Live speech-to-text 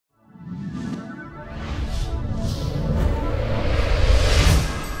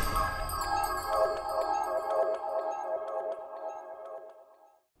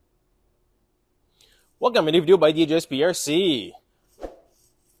Welcome to a new video by Djsprc.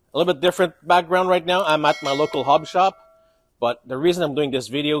 A little bit different background right now. I'm at my local hub shop, but the reason I'm doing this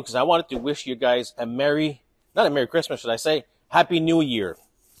video because I wanted to wish you guys not a Merry Christmas, should I say, Happy New Year.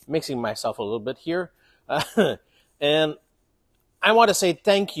 Mixing myself a little bit here. And I want to say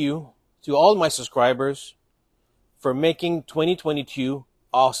thank you to all my subscribers for making 2022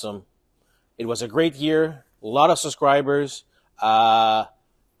 awesome. It was a great year, a lot of subscribers.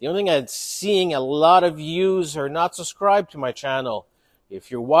 The only thing I'm seeing, a lot of yous are not subscribed to my channel.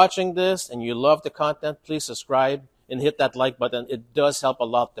 If you're watching this and you love the content, please subscribe and hit that like button. It does help a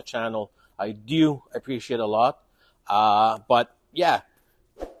lot the channel. I do appreciate a lot. But yeah,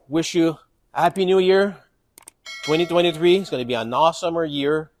 wish you a Happy New Year. 2023 is going to be an awesomer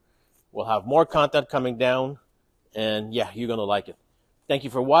year. We'll have more content coming down. And yeah, you're going to like it. Thank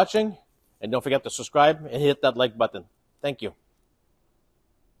you for watching. And don't forget to subscribe and hit that like button. Thank you.